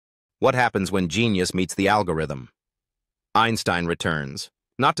What happens when genius meets the algorithm? Einstein returns,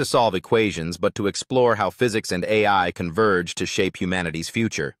 not to solve equations, but to explore how physics and AI converge to shape humanity's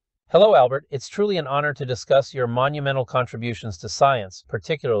future. Hello, Albert. It's truly an honor to discuss your monumental contributions to science,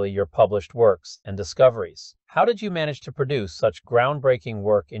 particularly your published works and discoveries. How did you manage to produce such groundbreaking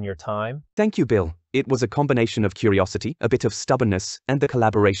work in your time? Thank you, Bill. It was a combination of curiosity, a bit of stubbornness, and the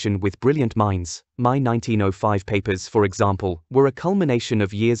collaboration with brilliant minds. My 1905 papers, for example, were a culmination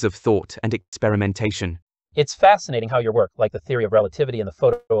of years of thought and experimentation. It's fascinating how your work, like the theory of relativity and the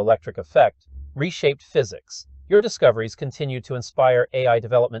photoelectric effect, reshaped physics. Your discoveries continue to inspire AI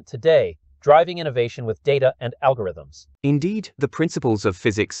development today, driving innovation with data and algorithms. Indeed, the principles of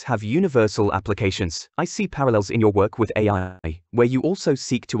physics have universal applications. I see parallels in your work with AI, where you also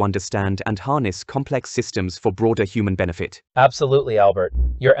seek to understand and harness complex systems for broader human benefit. Absolutely, Albert.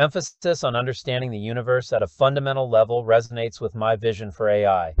 Your emphasis on understanding the universe at a fundamental level resonates with my vision for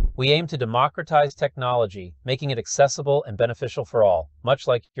AI. We aim to democratize technology, making it accessible and beneficial for all, much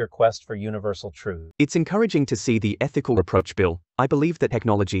like your quest for universal truth. It's encouraging to see the ethical approach, Bill. I believe that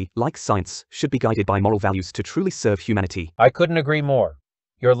technology, like science, should be guided by moral values to truly serve humanity. I couldn't agree more.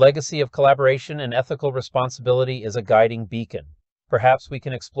 Your legacy of collaboration and ethical responsibility is a guiding beacon. Perhaps we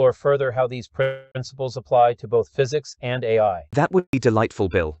can explore further how these principles apply to both physics and AI. That would be delightful,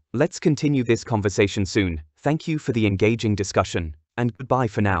 Bill. Let's continue this conversation soon. Thank you for the engaging discussion, and goodbye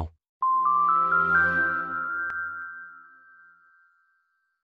for now.